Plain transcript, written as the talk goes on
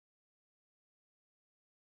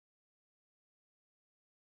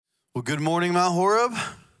Well, good morning, Mount Horeb.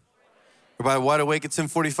 Everybody wide awake at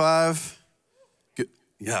 10:45? Good.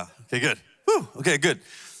 Yeah, okay, good. Woo, okay, good.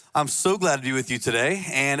 I'm so glad to be with you today.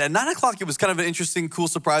 And at 9 o'clock, it was kind of an interesting, cool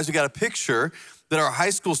surprise. We got a picture that our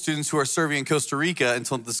high school students who are serving in Costa Rica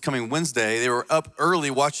until this coming Wednesday, they were up early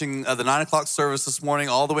watching the 9 o'clock service this morning,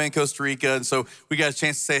 all the way in Costa Rica. And so we got a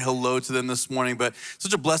chance to say hello to them this morning. But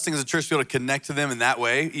such a blessing as a church to be able to connect to them in that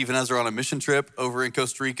way, even as they're on a mission trip over in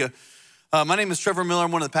Costa Rica. My name is Trevor Miller.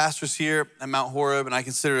 I'm one of the pastors here at Mount Horeb, and I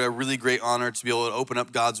consider it a really great honor to be able to open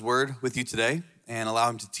up God's word with you today and allow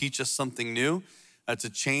him to teach us something new, to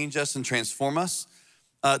change us and transform us.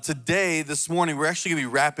 Today, this morning, we're actually gonna be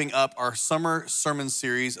wrapping up our summer sermon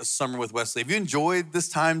series, A Summer with Wesley. Have you enjoyed this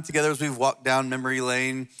time together as we've walked down memory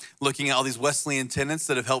lane, looking at all these Wesleyan tenets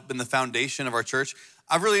that have helped been the foundation of our church?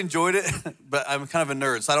 I've really enjoyed it, but I'm kind of a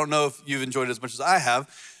nerd, so I don't know if you've enjoyed it as much as I have.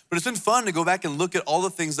 But it's been fun to go back and look at all the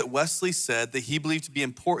things that Wesley said that he believed to be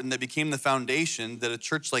important that became the foundation that a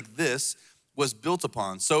church like this was built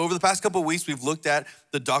upon. So over the past couple of weeks, we've looked at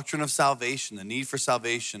the doctrine of salvation, the need for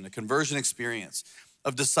salvation, the conversion experience,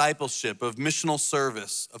 of discipleship, of missional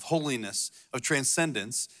service, of holiness, of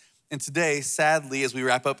transcendence. And today, sadly, as we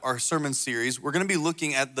wrap up our sermon series, we're gonna be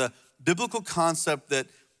looking at the biblical concept that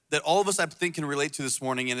all of us, I think, can relate to this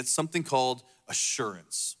morning, and it's something called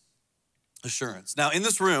assurance. Assurance. Now, in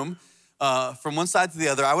this room, from one side to the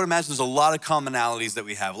other, I would imagine there's a lot of commonalities that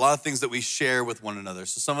we have, a lot of things that we share with one another.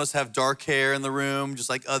 So some of us have dark hair in the room, just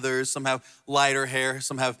like others. Some have lighter hair,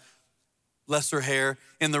 some have lesser hair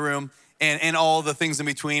in the room, and all the things in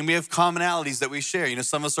between. We have commonalities that we share. You know,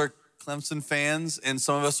 some of us are Clemson fans, and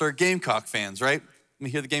some of us are Gamecock fans, right? Let me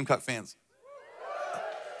hear the Gamecock fans.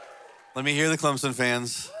 Let me hear the Clemson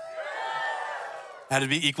fans. Had to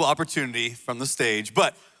be equal opportunity from the stage,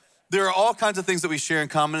 but there are all kinds of things that we share in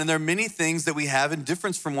common, and there are many things that we have in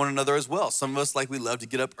difference from one another as well. Some of us, we love to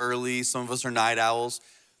get up early. Some of us are night owls.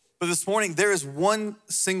 But this morning, there is one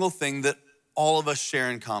single thing that all of us share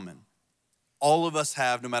in common. All of us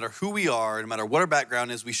have, no matter who we are, no matter what our background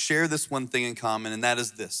is, we share this one thing in common, and that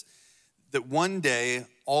is this, that one day,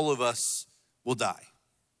 all of us will die.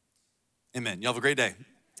 Amen. Y'all have a great day.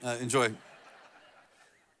 Enjoy.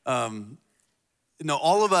 No,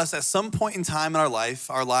 all of us, at some point in time in our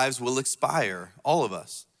life, our lives will expire, all of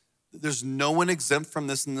us. There's no one exempt from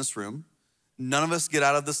this in this room. None of us get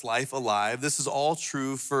out of this life alive. This is all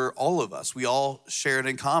true for all of us. We all share it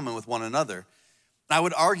in common with one another. And I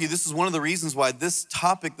would argue this is one of the reasons why this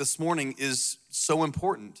topic this morning is so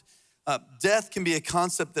important. Death can be a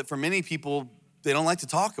concept that for many people, they don't like to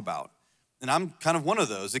talk about. And I'm kind of one of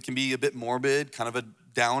those. It can be a bit morbid, kind of a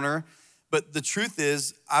downer. But the truth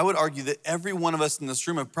is, I would argue that every one of us in this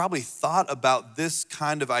room have probably thought about this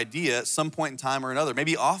kind of idea at some point in time or another,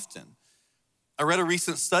 maybe often. I read a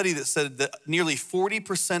recent study that said that nearly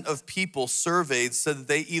 40% of people surveyed said that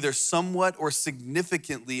they either somewhat or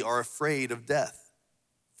significantly are afraid of death.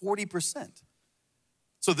 40%.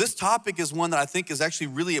 So this topic is one that I think is actually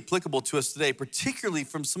really applicable to us today, particularly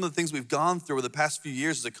from some of the things we've gone through over the past few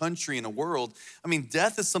years as a country and a world. I mean,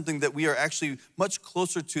 death is something that we are actually much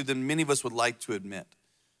closer to than many of us would like to admit.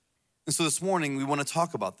 And so this morning, we want to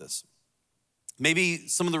talk about this. Maybe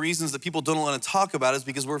some of the reasons that people don't want to talk about it is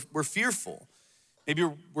because we're fearful. Maybe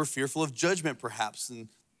we're fearful of judgment, perhaps, and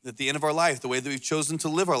at the end of our life, the way that we've chosen to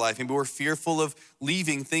live our life. Maybe we're fearful of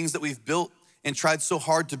leaving things that we've built and tried so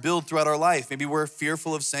hard to build throughout our life. Maybe we're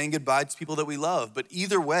fearful of saying goodbye to people that we love. But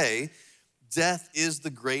either way, death is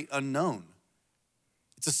the great unknown.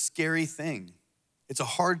 It's a scary thing. It's a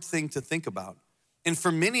hard thing to think about. And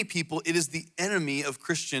for many people, it is the enemy of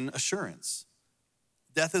Christian assurance.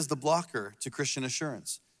 Death is the blocker to Christian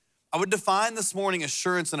assurance. I would define this morning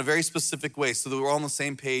assurance in a very specific way so that we're all on the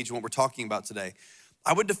same page in what we're talking about today.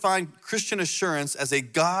 I would define Christian assurance as a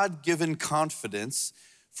God-given confidence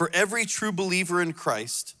for every true believer in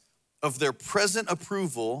Christ of their present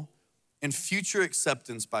approval and future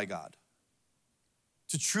acceptance by God.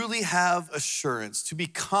 To truly have assurance, to be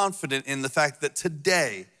confident in the fact that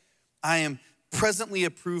today I am presently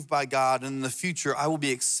approved by God, and in the future I will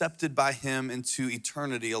be accepted by him into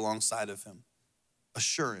eternity alongside of him.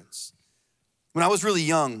 Assurance. When I was really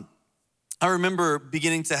young, I remember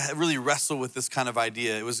beginning to really wrestle with this kind of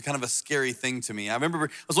idea. It was kind of a scary thing to me. I remember I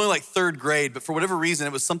was only third grade, but for whatever reason,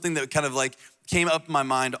 it was something that kind of came up in my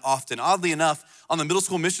mind often. Oddly enough, on the middle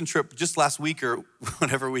school mission trip just last week or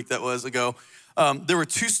whatever week that was ago, there were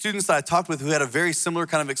two students that I talked with who had a very similar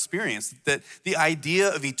kind of experience, that the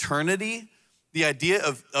idea of eternity, the idea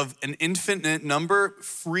of an infinite number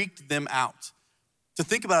freaked them out. To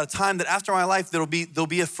think about a time that after my life, there'll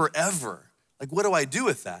be a forever. What do I do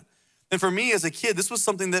with that? And for me as a kid, this was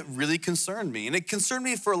something that really concerned me. And it concerned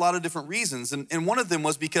me for a lot of different reasons. And one of them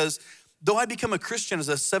was because though I became a Christian as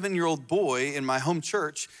a 7-year-old boy in my home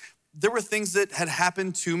church, there were things that had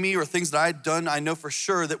happened to me or things that I had done, I know for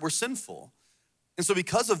sure, that were sinful. And so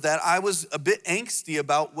because of that, I was a bit angsty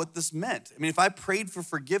about what this meant. I mean, if I prayed for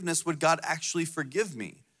forgiveness, would God actually forgive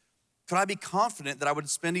me? Could I be confident that I would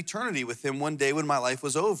spend eternity with him one day when my life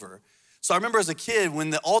was over? So I remember as a kid, when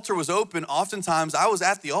the altar was open, oftentimes I was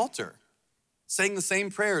at the altar, saying the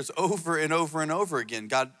same prayers over and over and over again.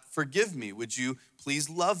 God, forgive me. Would you please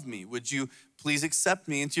love me? Would you please accept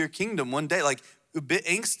me into your kingdom one day? Like a bit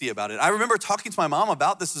angsty about it. I remember talking to my mom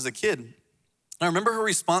about this as a kid. And I remember her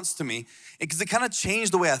response to me, because it kind of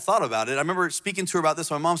changed the way I thought about it. I remember speaking to her about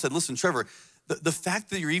this. My mom said, listen, Trevor, the fact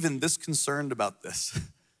that you're even this concerned about this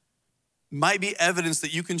might be evidence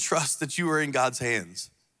that you can trust that you are in God's hands.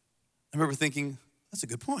 I remember thinking, that's a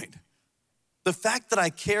good point. The fact that I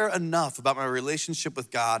care enough about my relationship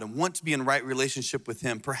with God and want to be in right relationship with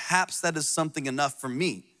him, perhaps that is something enough for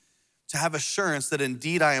me to have assurance that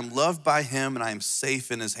indeed I am loved by him and I am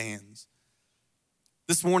safe in his hands.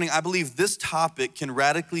 This morning, I believe this topic can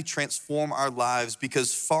radically transform our lives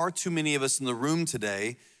because far too many of us in the room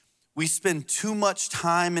today, we spend too much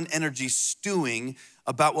time and energy stewing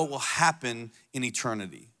about what will happen in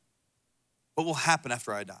eternity. What will happen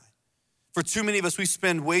after I die? For too many of us, we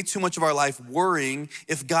spend way too much of our life worrying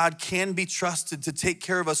if God can be trusted to take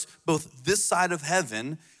care of us both this side of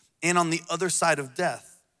heaven and on the other side of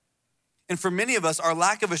death. And for many of us, our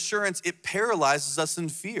lack of assurance, it paralyzes us in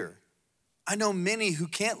fear. I know many who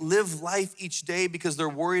can't live life each day because they're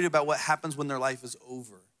worried about what happens when their life is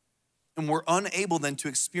over. And we're unable then to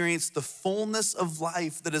experience the fullness of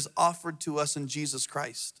life that is offered to us in Jesus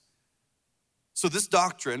Christ. So this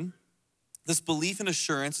doctrine, this belief and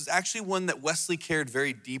assurance, is actually one that Wesley cared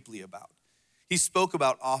very deeply about. He spoke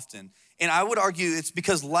about often. And I would argue it's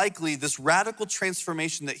because likely this radical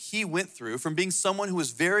transformation that he went through from being someone who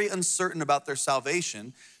was very uncertain about their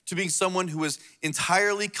salvation to being someone who was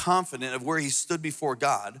entirely confident of where he stood before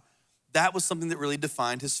God, that was something that really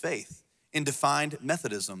defined his faith and defined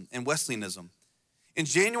Methodism and Wesleyanism. In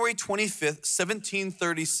January 25th,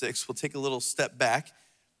 1736, we'll take a little step back,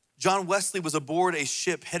 John Wesley was aboard a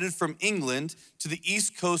ship headed from England to the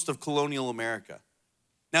east coast of colonial America.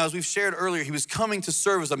 Now, as we've shared earlier, he was coming to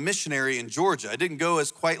serve as a missionary in Georgia. It didn't go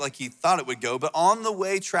as quite like he thought it would go, but on the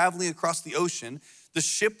way traveling across the ocean, the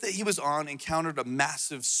ship that he was on encountered a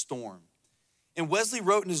massive storm. And Wesley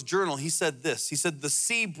wrote in his journal, he said this, he said, the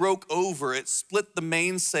sea broke over, it split the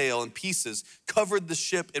mainsail in pieces, covered the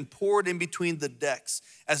ship and poured in between the decks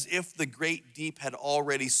as if the great deep had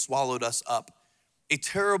already swallowed us up. A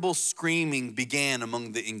terrible screaming began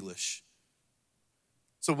among the English.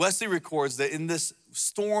 So Wesley records that in this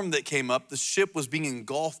storm that came up, the ship was being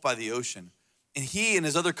engulfed by the ocean. And he and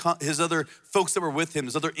his other folks that were with him,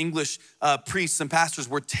 his other English priests and pastors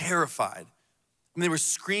were terrified. I mean, they were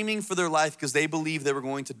screaming for their life because they believed they were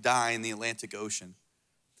going to die in the Atlantic Ocean.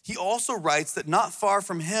 He also writes that not far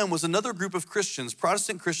from him was another group of Christians,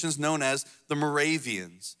 Protestant Christians known as the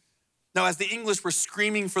Moravians. Now, as the English were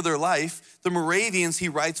screaming for their life, the Moravians, he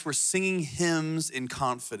writes, were singing hymns in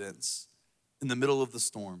confidence in the middle of the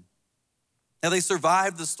storm. Now, they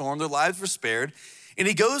survived the storm, their lives were spared, and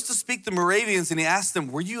he goes to speak to the Moravians and he asks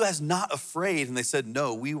them, were you guys not afraid? And they said,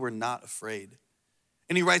 no, we were not afraid.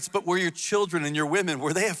 And he writes, but were your children and your women,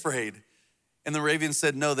 were they afraid? And the Moravians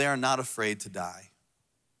said, no, they are not afraid to die.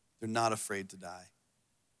 They're not afraid to die.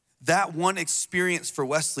 That one experience for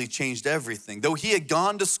Wesley changed everything. Though he had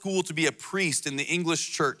gone to school to be a priest in the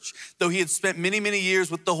English church, though he had spent many, many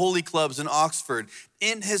years with the Holy Clubs in Oxford,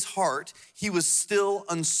 in his heart, he was still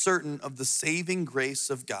uncertain of the saving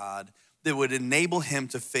grace of God that would enable him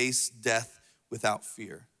to face death without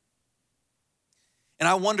fear. And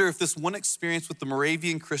I wonder if this one experience with the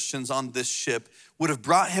Moravian Christians on this ship would have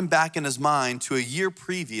brought him back in his mind to a year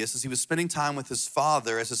previous as he was spending time with his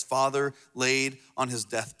father as his father laid on his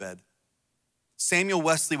deathbed. Samuel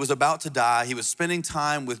Wesley was about to die. He was spending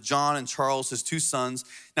time with John and Charles, his two sons.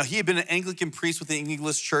 Now, he had been an Anglican priest with the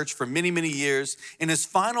English church for many, many years. And his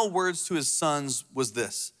final words to his sons was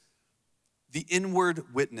this: the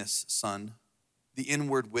inward witness, son, the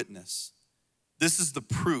inward witness. This is the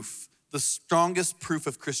proof, the strongest proof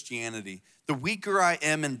of Christianity. The weaker I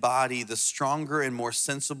am in body, the stronger and more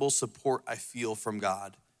sensible support I feel from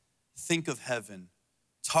God. Think of heaven,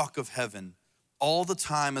 talk of heaven. All the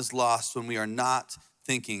time is lost when we are not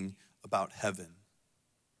thinking about heaven.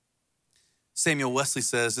 Samuel Wesley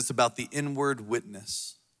says it's about the inward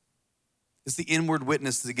witness. It's the inward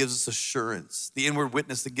witness that gives us assurance, the inward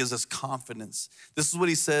witness that gives us confidence. This is what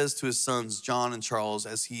he says to his sons, John and Charles,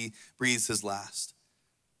 as he breathes his last.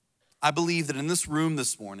 I believe that in this room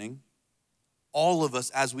this morning, all of us,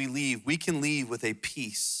 as we leave, we can leave with a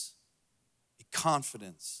peace, a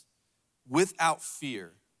confidence, without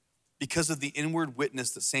fear, because of the inward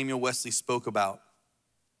witness that Samuel Wesley spoke about.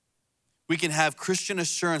 We can have Christian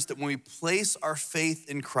assurance that when we place our faith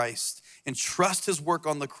in Christ and trust his work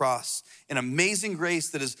on the cross, an amazing grace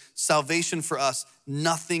that is salvation for us,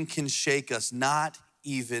 nothing can shake us, not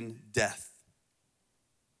even death.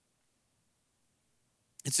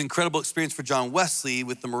 It's an incredible experience for John Wesley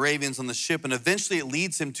with the Moravians on the ship, and eventually it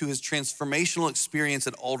leads him to his transformational experience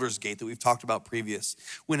at Aldersgate that we've talked about previous,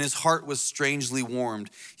 when his heart was strangely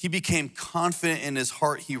warmed. He became confident in his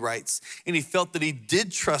heart, he writes, and he felt that he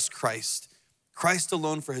did trust Christ, Christ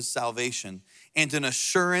alone for his salvation, and an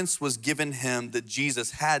assurance was given him that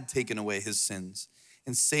Jesus had taken away his sins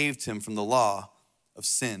and saved him from the law of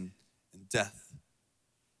sin and death.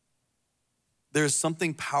 There's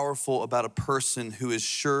something powerful about a person who is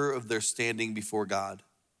sure of their standing before God,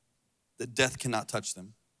 that death cannot touch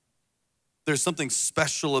them. There's something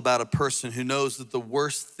special about a person who knows that the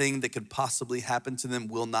worst thing that could possibly happen to them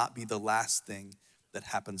will not be the last thing that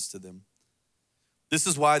happens to them. This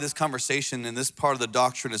is why this conversation and this part of the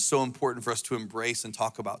doctrine is so important for us to embrace and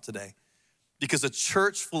talk about today. Because a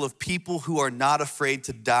church full of people who are not afraid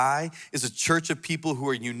to die is a church of people who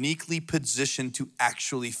are uniquely positioned to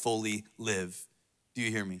actually fully live. Do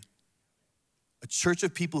you hear me? A church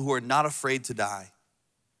of people who are not afraid to die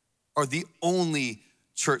are the only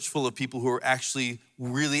church full of people who are actually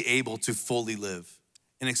really able to fully live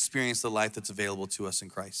and experience the life that's available to us in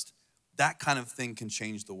Christ. That kind of thing can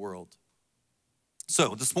change the world.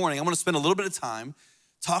 So this morning, I want to spend a little bit of time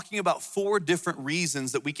talking about 4 different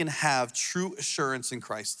reasons that we can have true assurance in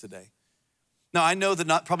Christ today. Now, I know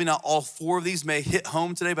that probably not all 4 of these may hit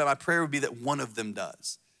home today, but my prayer would be that one of them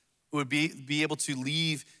does. It would be able to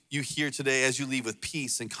leave you here today as you leave with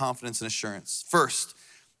peace and confidence and assurance. First,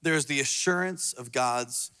 there's the assurance of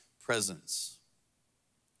God's presence.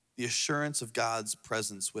 The assurance of God's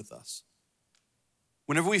presence with us.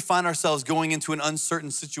 Whenever we find ourselves going into an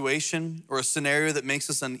uncertain situation or a scenario that makes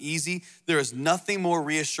us uneasy, there is nothing more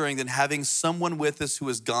reassuring than having someone with us who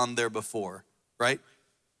has gone there before, right?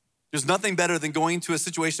 There's nothing better than going into a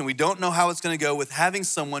situation we don't know how it's gonna go with having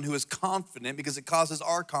someone who is confident, because it causes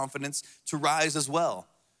our confidence to rise as well.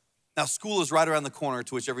 Now, school is right around the corner,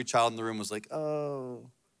 to which every child in the room was like, oh.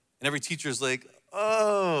 And every teacher is like,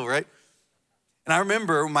 oh, right? And I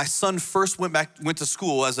remember when my son first went to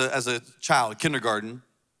school as a child, kindergarten,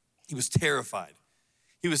 he was terrified.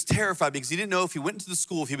 He was terrified because he didn't know if he went into the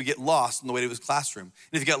school, if he would get lost on the way to his classroom.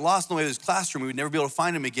 And if he got lost on the way to his classroom, we would never be able to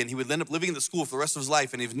find him again. He would end up living in the school for the rest of his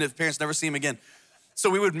life, and his parents never see him again. So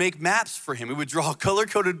we would make maps for him. We would draw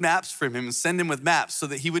color-coded maps for him and send him with maps so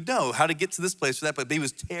that he would know how to get to this place or that place. But he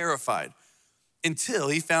was terrified until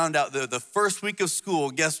he found out the first week of school,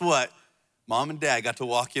 guess what? Mom and Dad got to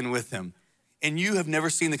walk in with him. And you have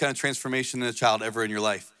never seen the kind of transformation in a child ever in your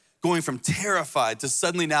life. Going from terrified to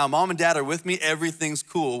suddenly now, Mom and Dad are with me, everything's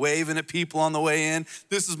cool. Waving at people on the way in.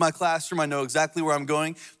 This is my classroom, I know exactly where I'm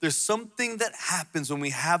going. There's something that happens when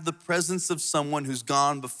we have the presence of someone who's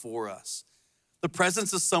gone before us. The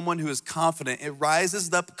presence of someone who is confident. It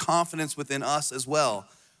rises up confidence within us as well.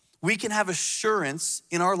 We can have assurance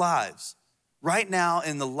in our lives right now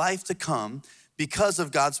in the life to come because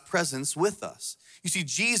of God's presence with us. You see,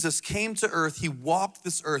 Jesus came to earth, he walked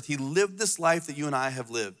this earth, he lived this life that you and I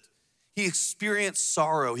have lived. He experienced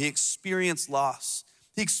sorrow, he experienced loss,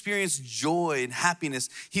 he experienced joy and happiness.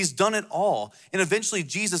 He's done it all. And eventually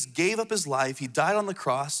Jesus gave up his life, he died on the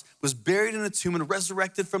cross, was buried in a tomb and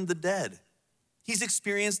resurrected from the dead. He's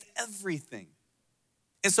experienced everything.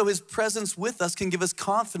 And so his presence with us can give us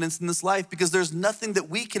confidence in this life because there's nothing that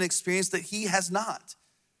we can experience that he has not.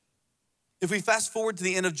 If we fast forward to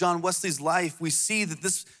the end of John Wesley's life, we see that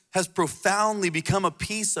this has profoundly become a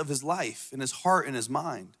piece of his life, in his heart and his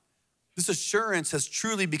mind. This assurance has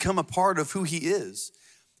truly become a part of who he is.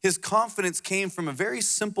 His confidence came from a very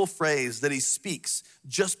simple phrase that he speaks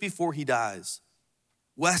just before he dies.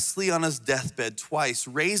 Wesley, on his deathbed twice,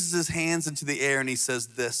 raises his hands into the air and he says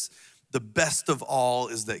this: "The best of all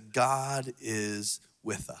is that God is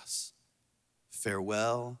with us.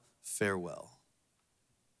 Farewell, farewell."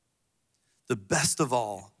 The best of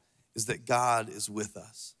all is that God is with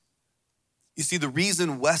us. You see, the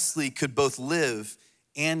reason Wesley could both live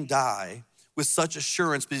and die with such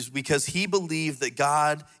assurance is because he believed that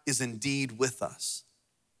God is indeed with us.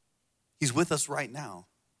 He's with us right now.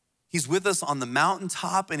 He's with us on the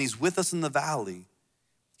mountaintop and he's with us in the valley.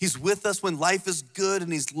 He's with us when life is good,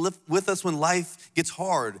 and he's with us when life gets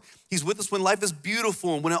hard. He's with us when life is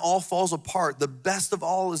beautiful and when it all falls apart. The best of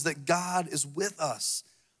all is that God is with us.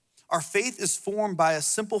 Our faith is formed by a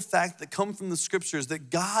simple fact that comes from the scriptures, that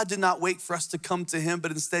God did not wait for us to come to him, but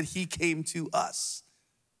instead he came to us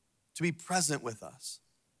to be present with us.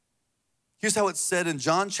 Here's how it's said in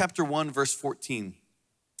John chapter 1, verse 14.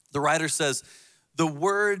 The writer says, "The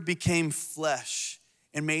word became flesh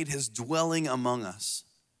and made his dwelling among us.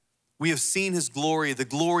 We have seen his glory, the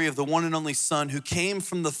glory of the one and only Son who came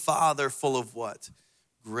from the Father, full of" what?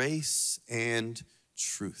 Grace and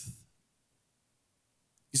truth.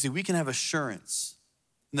 You see, we can have assurance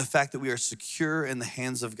in the fact that we are secure in the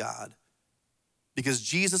hands of God because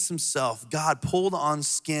Jesus himself, God, pulled on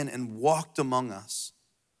skin and walked among us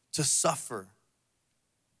to suffer,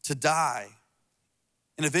 to die,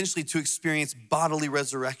 and eventually to experience bodily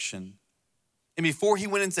resurrection. And before he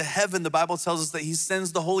went into heaven, the Bible tells us that he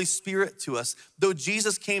sends the Holy Spirit to us. Though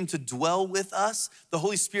Jesus came to dwell with us, the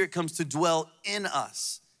Holy Spirit comes to dwell in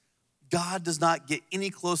us. God does not get any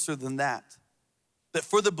closer than that. That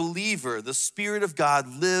for the believer, the Spirit of God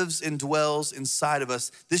lives and dwells inside of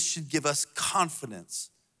us. This should give us confidence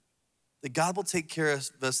that God will take care of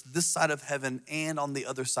us this side of heaven and on the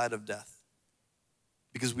other side of death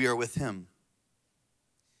because we are with him.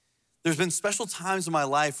 There's been special times in my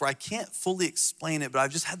life where I can't fully explain it, but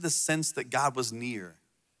I've just had this sense that God was near.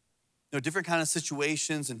 You know, different kind of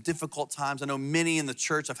situations and difficult times. I know many in the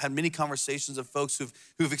church, I've had many conversations of folks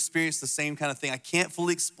who've experienced the same kind of thing. I can't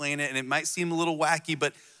fully explain it, and it might seem a little wacky,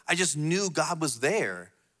 but I just knew God was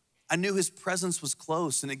there. I knew his presence was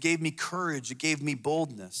close, and it gave me courage. It gave me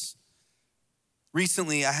boldness.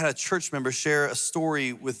 Recently, I had a church member share a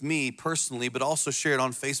story with me personally, but also share it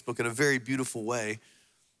on Facebook in a very beautiful way.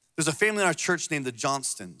 There's a family in our church named the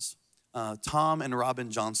Johnstons, Tom and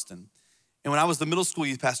Robin Johnston. And when I was the middle school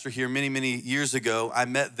youth pastor here many, many years ago, I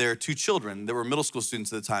met their two children. They were middle school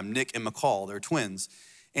students at the time, Nick and McCall. They're twins.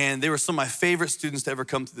 And they were some of my favorite students to ever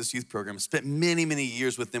come to this youth program. I spent many, many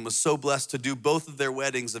years with them, was so blessed to do both of their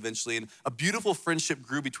weddings eventually. And a beautiful friendship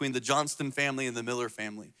grew between the Johnston family and the Miller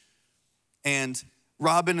family. And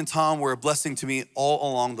Robin and Tom were a blessing to me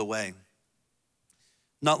all along the way.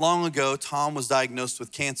 Not long ago, Tom was diagnosed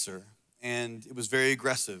with cancer, and it was very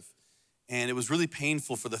aggressive. And it was really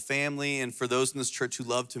painful for the family and for those in this church who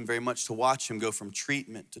loved him very much to watch him go from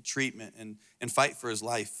treatment to treatment and fight for his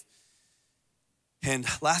life. And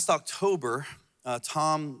last October,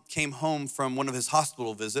 Tom came home from one of his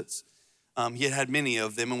hospital visits. He had had many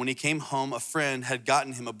of them, and when he came home, a friend had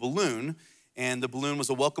gotten him a balloon, and the balloon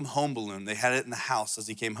was a welcome home balloon. They had it in the house as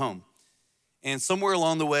he came home. And somewhere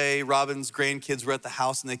along the way, Robin's grandkids were at the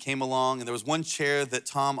house and they came along, and there was one chair that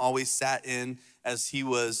Tom always sat in as he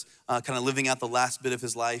was kind of living out the last bit of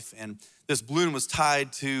his life. And this balloon was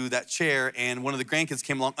tied to that chair, and one of the grandkids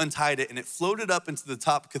came along, untied it, and it floated up into the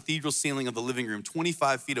top cathedral ceiling of the living room,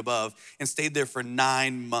 25 feet above, and stayed there for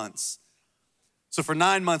 9 months. So for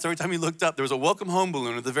 9 months, every time he looked up, there was a welcome home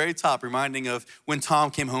balloon at the very top, reminding of when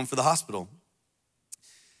Tom came home for the hospital.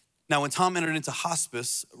 Now, when Tom entered into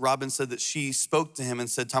hospice, Robin said that she spoke to him and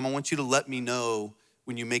said, "Tom, I want you to let me know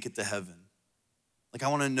when you make it to heaven. Like, I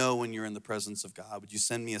want to know when you're in the presence of God. Would you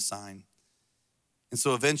send me a sign?" And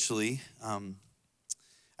so eventually, I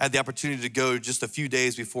had the opportunity to go just a few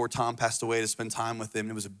days before Tom passed away to spend time with him.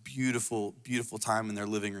 And it was a beautiful, beautiful time in their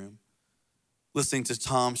living room, listening to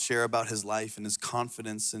Tom share about his life and his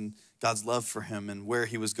confidence and God's love for him and where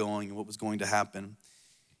he was going and what was going to happen.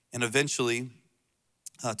 And eventually,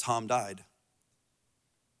 Tom died.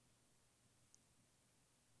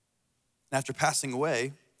 And after passing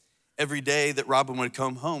away, every day that Robin would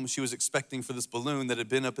come home, she was expecting for this balloon that had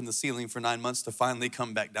been up in the ceiling for 9 months to finally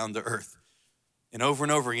come back down to earth. And over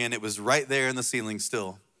again, it was right there in the ceiling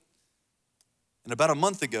still. And about a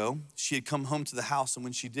month ago, she had come home to the house, and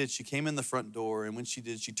when she did, she came in the front door, and when she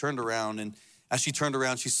did, she turned around, and as she turned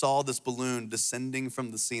around, she saw this balloon descending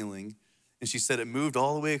from the ceiling. And she said it moved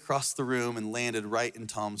all the way across the room and landed right in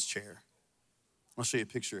Tom's chair. I'll show you a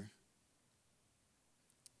picture.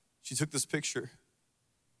 She took this picture.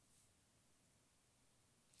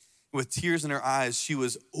 With tears in her eyes, she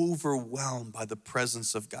was overwhelmed by the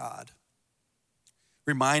presence of God,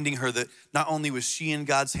 reminding her that not only was she in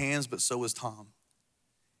God's hands, but so was Tom.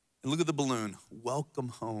 And look at the balloon, welcome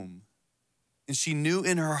home. And she knew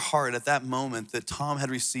in her heart at that moment that Tom had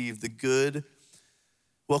received the good,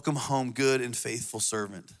 welcome home, good and faithful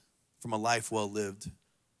servant from a life well lived.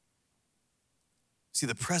 See,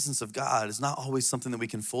 the presence of God is not always something that we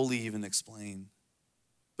can fully even explain.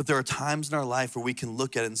 But there are times in our life where we can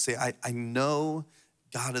look at it and say, I know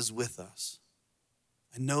God is with us.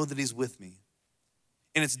 I know that he's with me.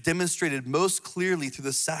 And it's demonstrated most clearly through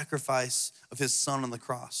the sacrifice of his son on the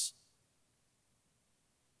cross.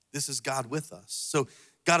 This is God with us. So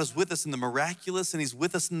God is with us in the miraculous and he's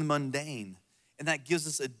with us in the mundane. And that gives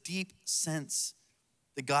us a deep sense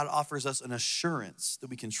that God offers us an assurance that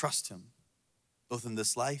we can trust him, both in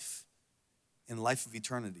this life and life of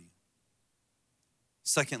eternity.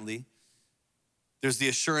 Secondly, there's the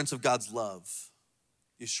assurance of God's love.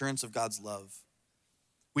 The assurance of God's love.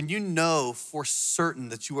 When you know for certain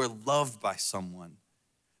that you are loved by someone,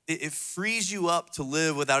 it frees you up to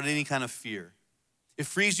live without any kind of fear. It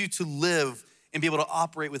frees you to live and be able to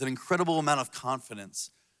operate with an incredible amount of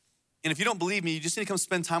confidence. And if you don't believe me, you just need to come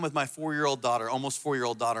spend time with my 4-year-old daughter, almost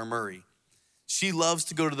 4-year-old daughter, Murray. She loves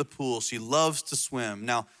to go to the pool. She loves to swim.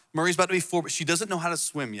 Now, Murray's about to be 4, but she doesn't know how to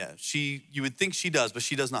swim yet. You would think she does, but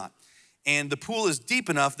she does not. And the pool is deep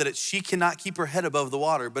enough that she cannot keep her head above the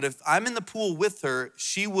water. But if I'm in the pool with her,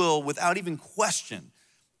 she will, without even question,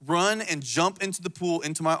 run and jump into the pool,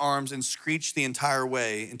 into my arms, and screech the entire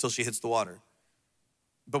way until she hits the water.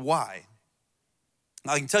 But why?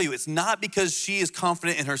 I can tell you, it's not because she is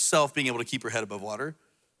confident in herself being able to keep her head above water.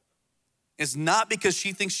 It's not because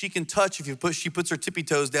she thinks she can touch if she puts her tippy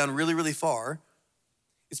toes down really, really far.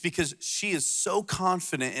 It's because she is so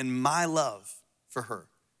confident in my love for her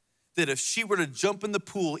that if she were to jump in the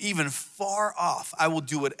pool even far off, I will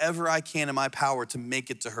do whatever I can in my power to make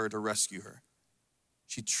it to her, to rescue her.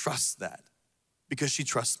 She trusts that because she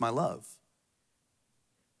trusts my love.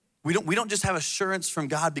 We don't just have assurance from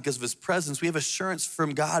God because of his presence. We have assurance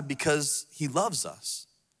from God because he loves us.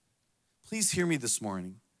 Please hear me this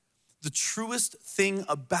morning. The truest thing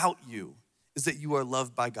about you is that you are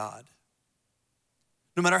loved by God.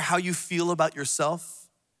 No matter how you feel about yourself,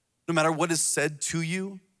 no matter what is said to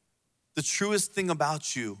you, the truest thing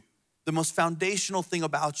about you, the most foundational thing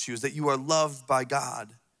about you is that you are loved by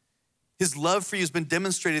God. His love for you has been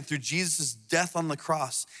demonstrated through Jesus' death on the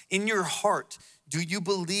cross. In your heart, do you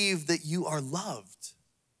believe that you are loved?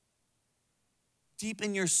 Deep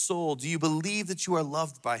in your soul, do you believe that you are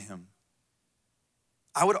loved by him?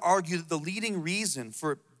 I would argue that the leading reason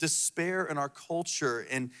for despair in our culture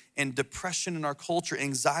and depression in our culture,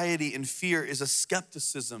 anxiety and fear is a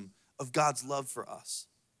skepticism of God's love for us.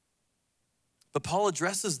 But Paul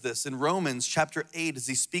addresses this in Romans chapter 8 as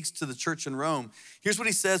he speaks to the church in Rome. Here's what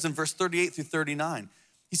he says in verse 38 through 39.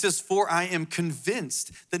 He says, "For I am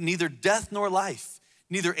convinced that neither death nor life,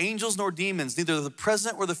 neither angels nor demons, neither the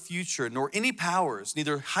present or the future, nor any powers,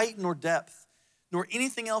 neither height nor depth, nor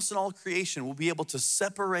anything else in all creation will be able to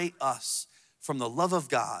separate us from the love of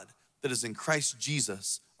God that is in Christ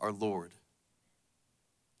Jesus our Lord."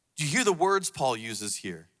 Do you hear the words Paul uses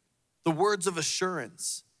here? The words of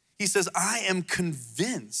assurance. He says, I am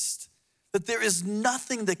convinced that there is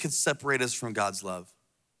nothing that could separate us from God's love,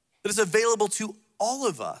 that is available to all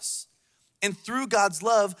of us. And through God's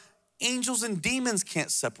love, angels and demons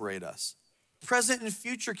can't separate us. Present and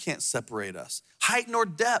future can't separate us. Height nor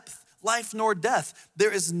depth, life nor death.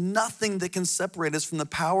 There is nothing that can separate us from the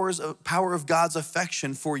power of God's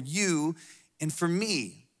affection for you and for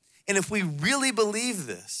me. And if we really believe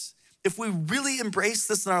this, if we really embrace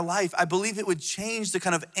this in our life, I believe it would change the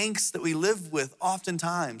kind of angst that we live with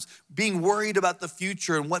oftentimes, being worried about the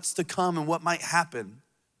future and what's to come and what might happen.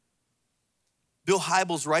 Bill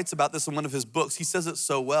Hybels writes about this in one of his books. He says it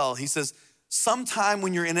so well. He says, sometime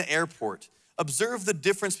when you're in an airport, observe the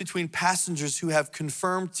difference between passengers who have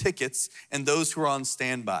confirmed tickets and those who are on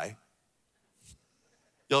standby.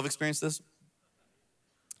 Y'all have experienced this?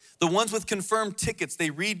 The ones with confirmed tickets,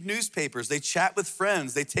 they read newspapers, they chat with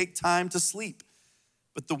friends, they take time to sleep.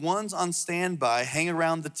 But the ones on standby hang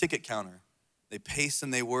around the ticket counter. They pace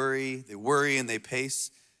and they worry and they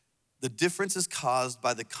pace. The difference is caused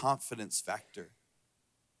by the confidence factor.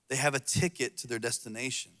 They have a ticket to their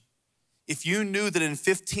destination. If you knew that in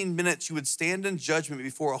 15 minutes you would stand in judgment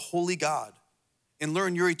before a holy God and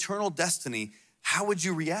learn your eternal destiny, how would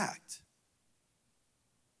you react?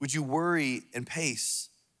 Would you worry and pace?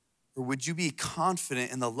 Or would you be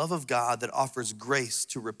confident in the love of God that offers grace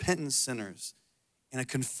to repentant sinners and a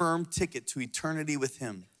confirmed ticket to eternity with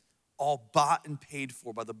him, all bought and paid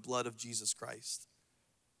for by the blood of Jesus Christ?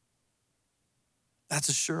 That's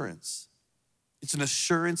assurance. It's an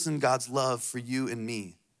assurance in God's love for you and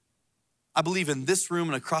me. I believe in this room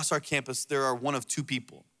and across our campus, there are one of two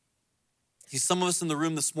people. Some of us in the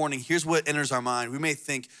room this morning, here's what enters our mind. We may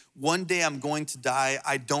think, one day I'm going to die.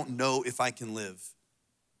 I don't know if I can live.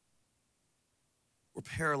 We're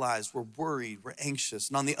paralyzed, we're worried, we're anxious.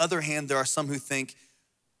 And on the other hand, there are some who think,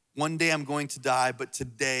 one day I'm going to die, but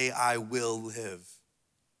today I will live.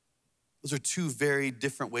 Those are two very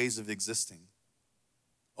different ways of existing.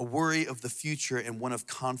 a worry of the future, and one of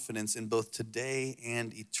confidence in both today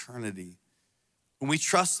and eternity. When we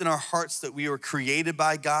trust in our hearts that we were created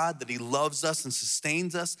by God, that he loves us and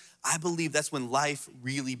sustains us, I believe that's when life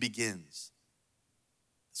really begins.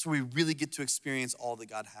 That's where we really get to experience all that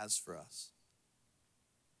God has for us.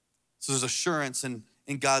 So there's assurance in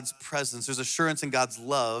God's presence. There's assurance in God's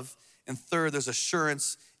love. And third, there's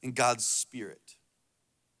assurance in God's Spirit.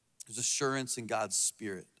 There's assurance in God's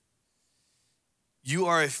Spirit. You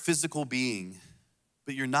are a physical being,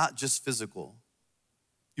 but you're not just physical.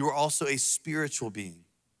 You are also a spiritual being.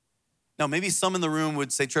 Now, maybe some in the room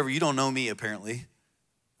would say, Trevor, you don't know me apparently.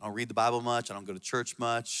 I don't read the Bible much. I don't go to church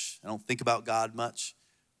much. I don't think about God much.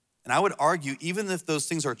 And I would argue, even if those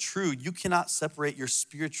things are true, you cannot separate your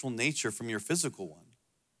spiritual nature from your physical one.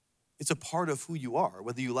 It's a part of who you are,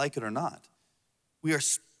 whether you like it or not. We are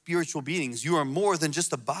spiritual beings. You are more than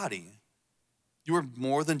just a body. You are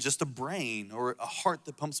more than just a brain or a heart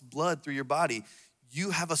that pumps blood through your body. You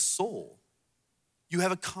have a soul. You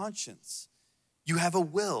have a conscience. You have a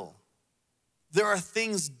will. There are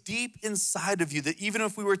things deep inside of you that even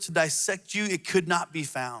if we were to dissect you, it could not be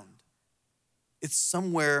found. It's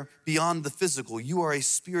somewhere beyond the physical. You are a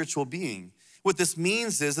spiritual being. What this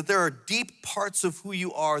means is that there are deep parts of who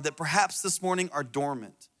you are that perhaps this morning are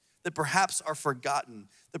dormant, that perhaps are forgotten,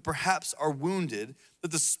 that perhaps are wounded,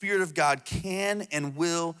 that the Spirit of God can and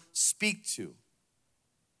will speak to.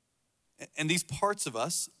 And these parts of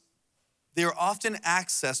us, they are often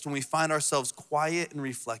accessed when we find ourselves quiet and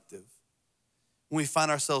reflective, when we find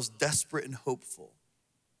ourselves desperate and hopeful,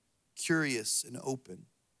 curious and open.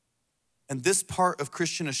 And this part of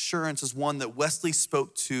Christian assurance is one that Wesley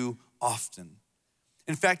spoke to often.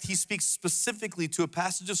 In fact, he speaks specifically to a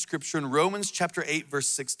passage of scripture in Romans chapter 8, verse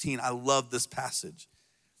 16. I love this passage.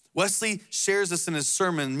 Wesley shares this in his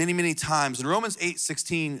sermon many, many times. In Romans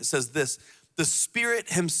 8:16, it says this: the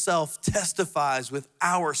Spirit himself testifies with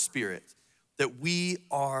our spirit that we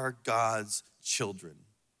are God's children.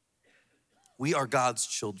 We are God's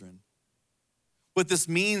children. What this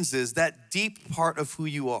means is that deep part of who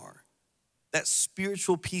you are, that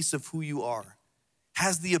spiritual piece of who you are,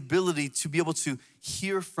 has the ability to be able to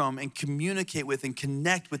hear from and communicate with and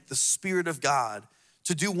connect with the Spirit of God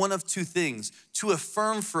to do one of two things: to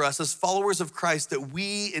affirm for us as followers of Christ that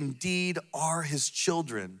we indeed are his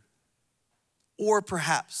children, or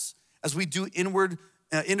perhaps as we do inward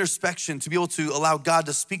introspection, to be able to allow God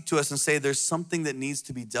to speak to us and say, there's something that needs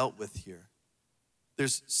to be dealt with here.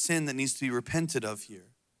 There's sin that needs to be repented of here.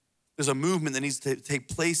 There's a movement that needs to take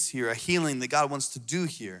place here, a healing that God wants to do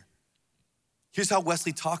here. Here's how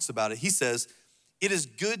Wesley talks about it. He says, it is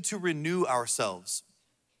good to renew ourselves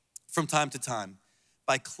from time to time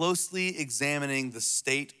by closely examining the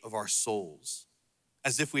state of our souls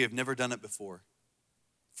as if we have never done it before.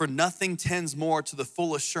 For nothing tends more to the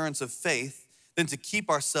full assurance of faith than to keep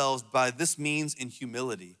ourselves by this means in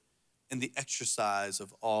humility and the exercise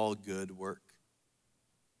of all good work.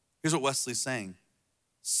 Here's what Wesley's saying.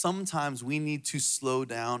 Sometimes we need to slow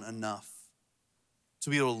down enough to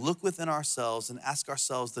be able to look within ourselves and ask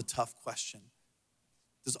ourselves the tough question.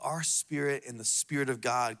 Does our spirit and the Spirit of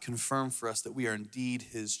God confirm for us that we are indeed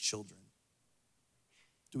his children?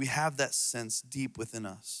 Do we have that sense deep within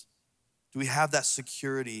us? Do we have that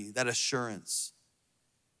security, that assurance?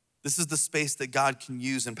 This is the space that God can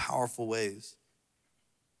use in powerful ways.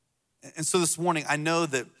 And so this morning, I know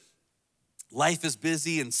that life is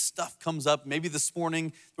busy and stuff comes up. Maybe this morning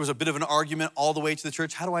there was a bit of an argument all the way to the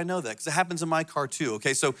church. How do I know that? Because it happens in my car too,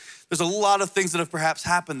 okay? So there's a lot of things that have perhaps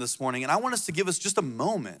happened this morning, and I want us to give us just a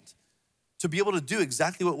moment to be able to do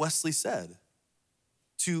exactly what Wesley said,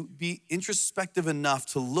 to be introspective enough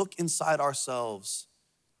to look inside ourselves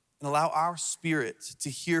and allow our spirit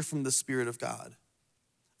to hear from the Spirit of God.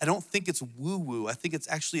 I don't think it's woo-woo. I think it's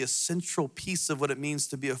actually a central piece of what it means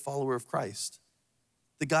to be a follower of Christ.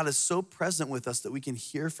 That God is so present with us that we can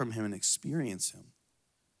hear from him and experience him.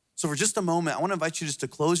 So for just a moment, I want to invite you just to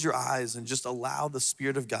close your eyes and just allow the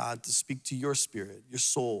Spirit of God to speak to your spirit, your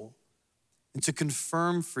soul, and to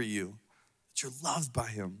confirm for you that you're loved by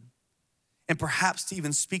him. And perhaps to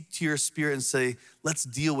even speak to your spirit and say, let's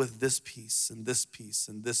deal with this piece and this piece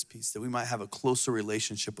and this piece, that we might have a closer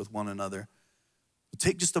relationship with one another.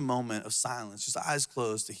 Take just a moment of silence, just eyes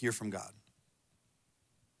closed, to hear from God.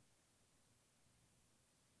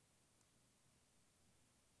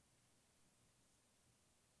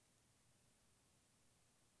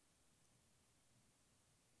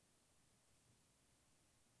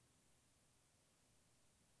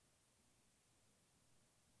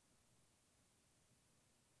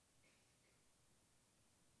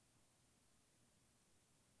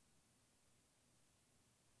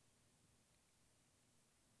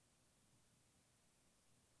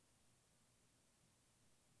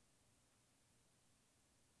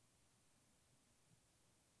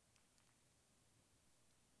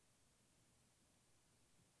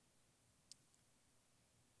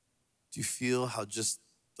 Do you feel how just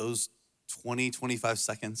those 20, 25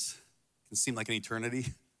 seconds can seem like an eternity?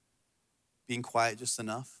 Being quiet just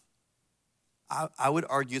enough? I would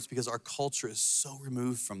argue it's because our culture is so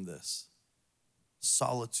removed from this.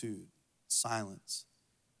 Solitude, silence.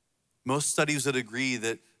 Most studies would agree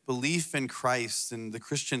that belief in Christ and the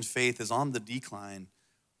Christian faith is on the decline,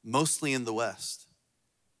 mostly in the West.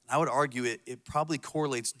 I would argue it probably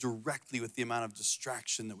correlates directly with the amount of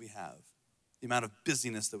distraction that we have, the amount of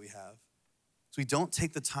busyness that we have. So we don't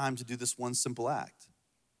take the time to do this one simple act.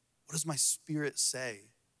 What does my spirit say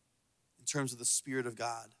in terms of the Spirit of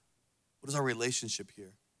God? What is our relationship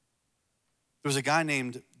here? There was a guy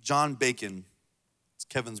named John Bacon. It's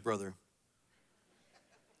Kevin's brother.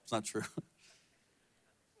 It's not true.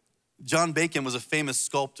 John Bacon was a famous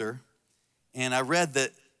sculptor, and I read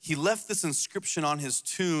that he left this inscription on his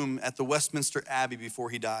tomb at the Westminster Abbey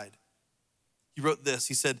before he died. He wrote this.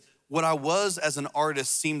 He said, "What I was as an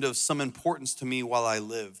artist seemed of some importance to me while I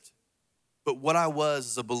lived. But what I was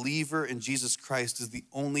as a believer in Jesus Christ is the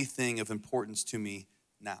only thing of importance to me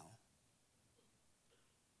now."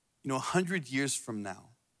 100 years from now,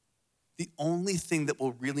 the only thing that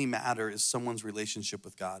will really matter is someone's relationship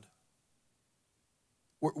with God.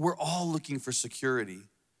 We're all looking for security.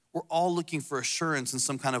 We're all looking for assurance in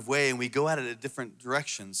some kind of way, and we go at it at different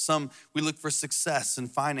directions. Some, we look for success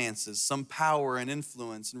and finances, some power and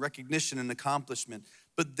influence and recognition and accomplishment.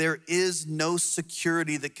 But there is no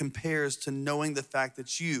security that compares to knowing the fact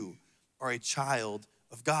that you are a child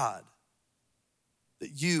of God,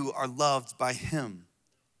 that you are loved by Him.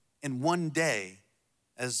 And one day,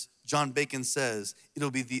 as John Bacon says,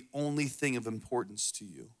 it'll be the only thing of importance to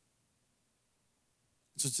you.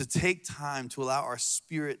 So to take time to allow our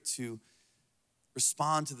spirit to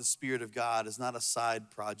respond to the Spirit of God is not a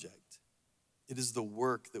side project. It is the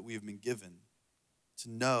work that we have been given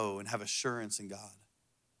to know and have assurance in God.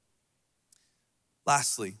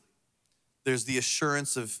 Lastly, there's the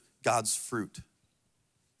assurance of God's fruit.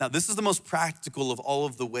 Now, this is the most practical of all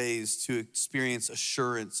of the ways to experience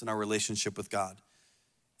assurance in our relationship with God.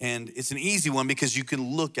 And it's an easy one because you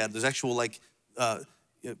can look at it. There's actual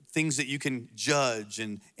things that you can judge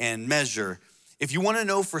and measure. If you want to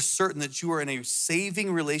know for certain that you are in a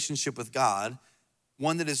saving relationship with God,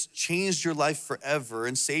 one that has changed your life forever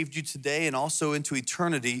and saved you today and also into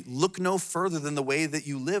eternity, look no further than the way that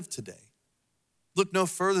you live today. Look no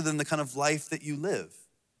further than the kind of life that you live.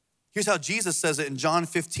 Here's how Jesus says it in John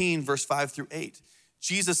 15, verse 5 through 8.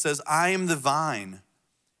 Jesus says, "I am the vine,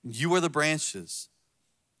 you are the branches.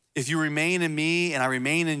 If you remain in me and I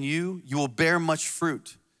remain in you, you will bear much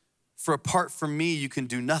fruit. For apart from me, you can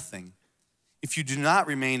do nothing. If you do not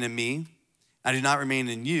remain in me, I do not remain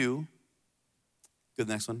in you." Good,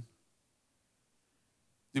 next one.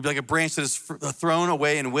 "You'll be like a branch that is thrown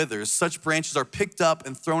away and withers. Such branches are picked up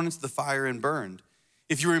and thrown into the fire and burned.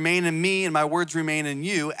 If you remain in me and my words remain in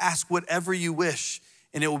you, ask whatever you wish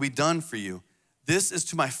and it will be done for you. This is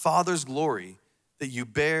to my Father's glory that you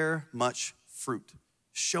bear much fruit,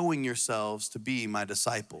 showing yourselves to be my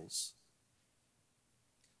disciples."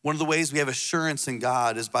 One of the ways we have assurance in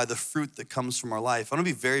God is by the fruit that comes from our life. I want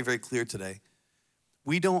to be very, very clear today.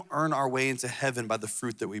 We don't earn our way into heaven by the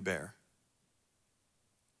fruit that we bear.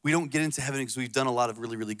 We don't get into heaven because we've done a lot of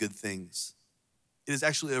really, really good things. It is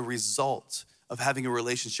actually a result of having a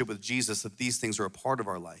relationship with Jesus that these things are a part of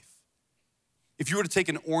our life. If you were to take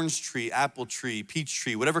an orange tree, apple tree, peach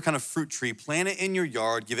tree, whatever kind of fruit tree, plant it in your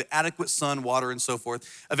yard, give it adequate sun, water, and so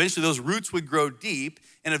forth, eventually those roots would grow deep,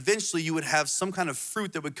 and eventually you would have some kind of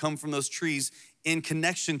fruit that would come from those trees in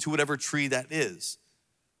connection to whatever tree that is.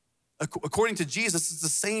 According to Jesus, it's the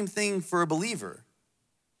same thing for a believer.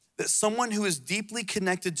 That someone who is deeply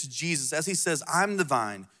connected to Jesus, as he says, "I'm the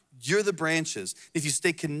vine, you're the branches. If you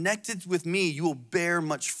stay connected with me, you will bear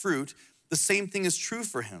much fruit." The same thing is true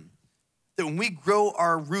for him. That when we grow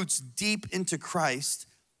our roots deep into Christ,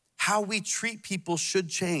 how we treat people should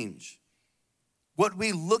change. What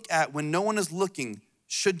we look at when no one is looking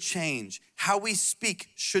should change. How we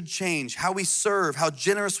speak should change. How we serve, how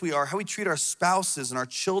generous we are, how we treat our spouses and our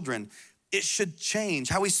children, it should change.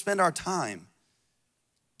 How we spend our time.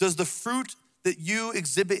 Does the fruit that you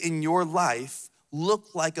exhibit in your life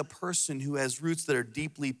look like a person who has roots that are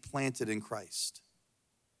deeply planted in Christ?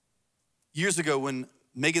 Years ago when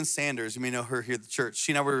Megan Sanders, you may know her here at the church,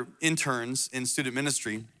 she and I were interns in student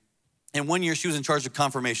ministry. And one year she was in charge of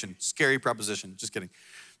confirmation. Scary proposition, just kidding.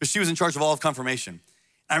 But she was in charge of all of confirmation.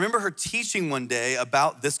 I remember her teaching one day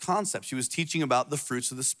about this concept. She was teaching about the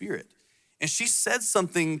fruits of the Spirit. And she said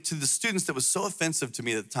something to the students that was so offensive to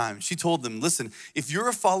me at the time. She told them, listen, if you're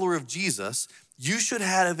a follower of Jesus, you should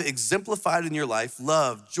have exemplified in your life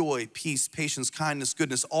love, joy, peace, patience, kindness,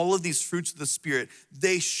 goodness, all of these fruits of the Spirit.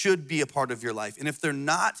 They should be a part of your life. And if they're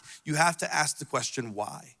not, you have to ask the question,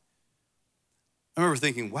 why? I remember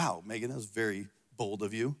thinking, wow, Megan, that was very bold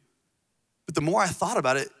of you. But the more I thought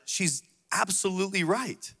about it, she's absolutely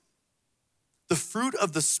right. The fruit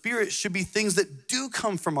of the Spirit should be things that do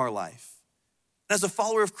come from our life. As a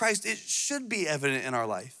follower of Christ, it should be evident in our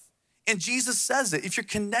life. And Jesus says it, if you're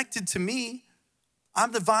connected to me,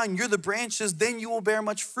 I'm the vine, you're the branches, then you will bear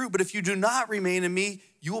much fruit. But if you do not remain in me,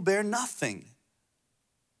 you will bear nothing.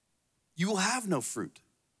 You will have no fruit.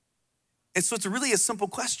 And so it's really a simple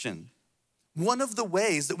question. One of the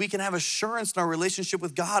ways that we can have assurance in our relationship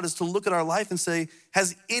with God is to look at our life and say,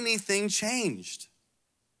 has anything changed?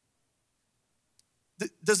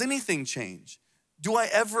 Does anything change? Do I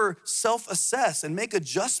ever self-assess and make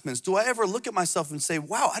adjustments? Do I ever look at myself and say,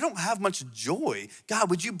 wow, I don't have much joy.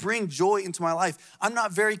 God, would you bring joy into my life? I'm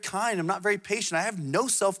not very kind. I'm not very patient. I have no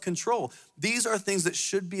self-control. These are things that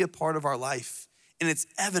should be a part of our life. And it's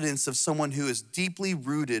evidence of someone who is deeply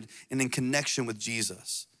rooted and in connection with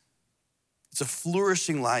Jesus. It's a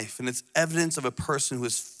flourishing life, and it's evidence of a person who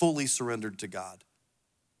is fully surrendered to God.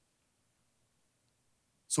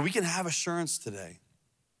 So we can have assurance today.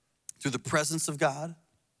 Through the presence of God,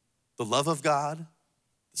 the love of God,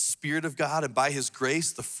 the Spirit of God, and by his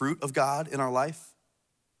grace, the fruit of God in our life,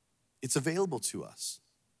 it's available to us,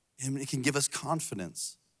 and it can give us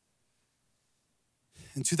confidence.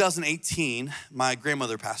 In 2018, my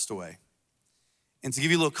grandmother passed away. And to give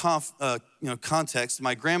you a little context,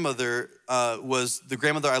 my grandmother was the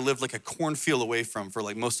grandmother I lived like a cornfield away from for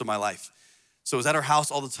like most of my life. So I was at her house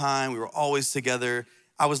all the time. We were always together.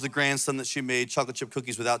 I was the grandson that she made chocolate chip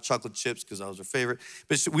cookies without chocolate chips because I was her favorite.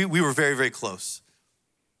 But we were very, very close.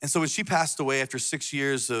 And so when she passed away after 6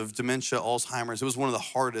 years of dementia, Alzheimer's, it was one of the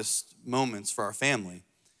hardest moments for our family.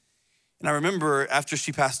 And I remember after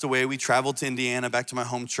she passed away, we traveled to Indiana back to my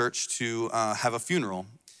home church to have a funeral.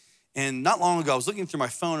 And not long ago, I was looking through my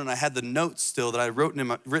phone and I had the notes still that I written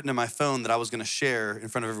in my phone that I was gonna share in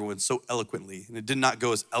front of everyone so eloquently. And it did not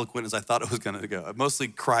go as eloquent as I thought it was gonna go. I mostly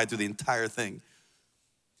cried through the entire thing.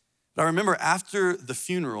 But I remember after the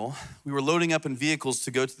funeral, we were loading up in vehicles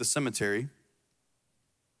to go to the cemetery.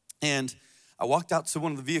 And I walked out to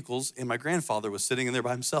one of the vehicles and my grandfather was sitting in there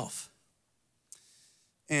by himself.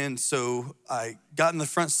 And so I got in the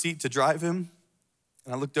front seat to drive him.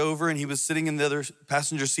 And I looked over and he was sitting in the other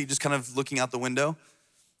passenger seat, just kind of looking out the window.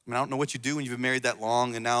 I mean, I don't know what you do when you've been married that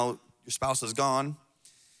long and now your spouse is gone.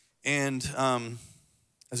 And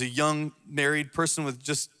as a young married person with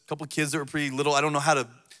just a couple of kids that were pretty little, I don't know how to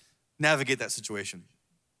navigate that situation.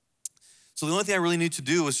 So the only thing I really needed to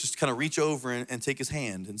do was just kind of reach over and take his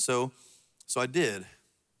hand. And so I did. And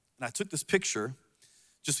I took this picture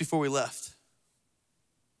just before we left,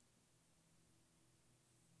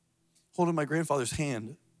 holding my grandfather's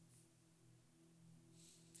hand.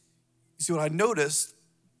 You see, what I noticed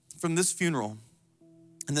from this funeral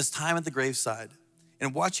and this time at the graveside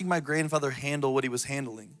and watching my grandfather handle what he was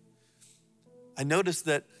handling, I noticed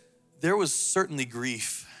that there was certainly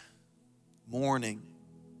grief, mourning,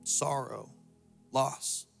 sorrow,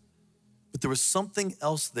 loss. But there was something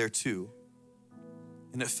else there too,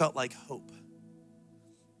 and it felt like hope.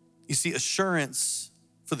 You see, assurance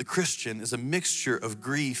for the Christian is a mixture of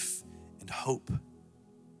grief and hope.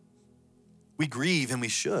 We grieve and we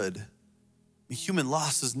should. Human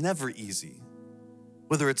loss is never easy.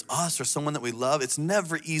 Whether it's us or someone that we love, it's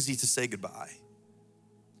never easy to say goodbye.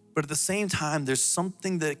 But at the same time, there's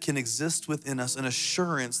something that can exist within us, an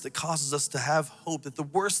assurance that causes us to have hope that the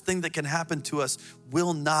worst thing that can happen to us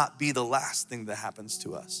will not be the last thing that happens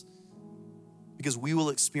to us, because we will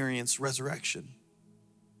experience resurrection,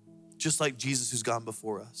 just like Jesus who's gone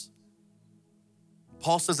before us.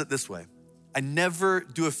 Paul says it this way: I never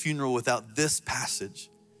do a funeral without this passage.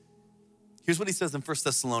 Here's what he says in 1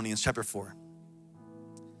 Thessalonians chapter 4.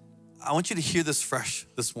 I want you to hear this fresh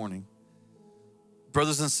this morning.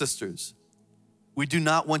 Brothers and sisters, we do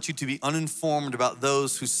not want you to be uninformed about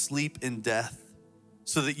those who sleep in death,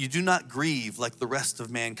 so that you do not grieve like the rest of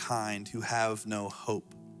mankind who have no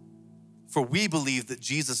hope. For we believe that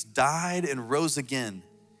Jesus died and rose again,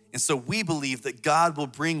 and so we believe that God will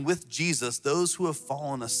bring with Jesus those who have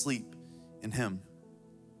fallen asleep in him.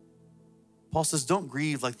 Paul says, don't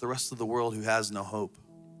grieve like the rest of the world who has no hope.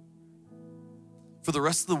 For the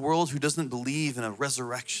rest of the world who doesn't believe in a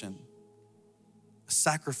resurrection, a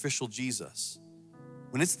sacrificial Jesus,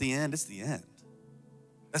 when it's the end, it's the end.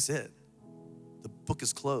 That's it. The book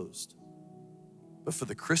is closed. But for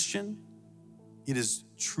the Christian, it is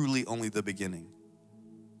truly only the beginning.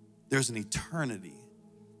 There's an eternity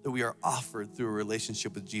that we are offered through a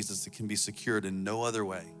relationship with Jesus that can be secured in no other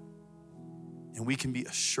way. And we can be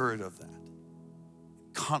assured of that,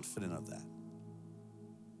 confident of that.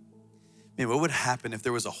 Man, what would happen if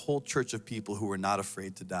there was a whole church of people who were not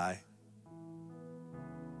afraid to die?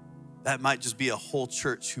 That might just be a whole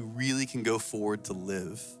church who really can go forward to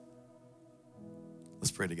live. Let's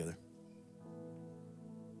pray together.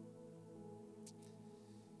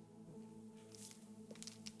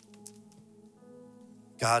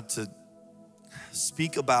 God, to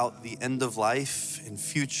speak about the end of life and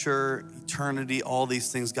future, eternity, all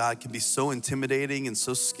these things, God, can be so intimidating and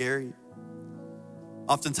so scary.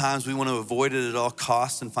 Oftentimes we want to avoid it at all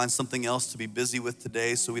costs and find something else to be busy with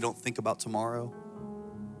today so we don't think about tomorrow.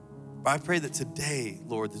 But I pray that today,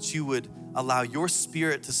 Lord, that you would allow your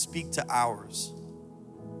Spirit to speak to ours,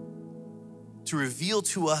 to reveal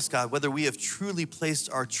to us, God, whether we have truly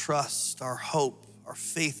placed our trust, our hope, our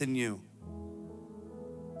faith in you.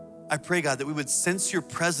 I pray, God, that we would sense your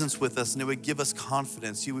presence with us and it would give us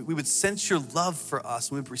confidence. We would sense your love for us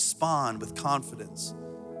and we would respond with confidence.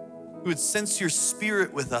 We would sense your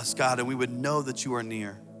Spirit with us, God, and we would know that you are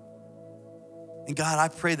near. And God, I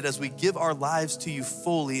pray that as we give our lives to you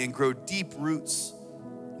fully and grow deep roots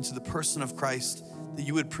into the person of Christ, that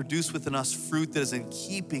you would produce within us fruit that is in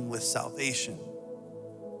keeping with salvation,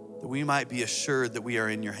 that we might be assured that we are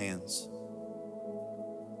in your hands.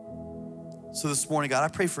 So this morning, God, I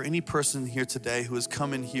pray for any person here today who has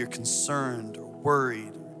come in here concerned or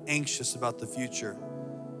worried or anxious about the future.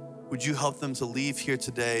 Would you help them to leave here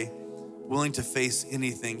today willing to face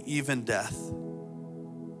anything, even death,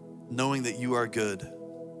 knowing that you are good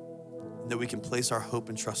and that we can place our hope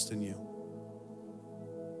and trust in you.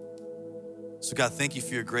 So God, thank you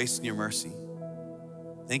for your grace and your mercy.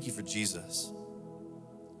 Thank you for Jesus.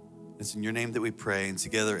 It's in your name that we pray, and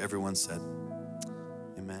together everyone said,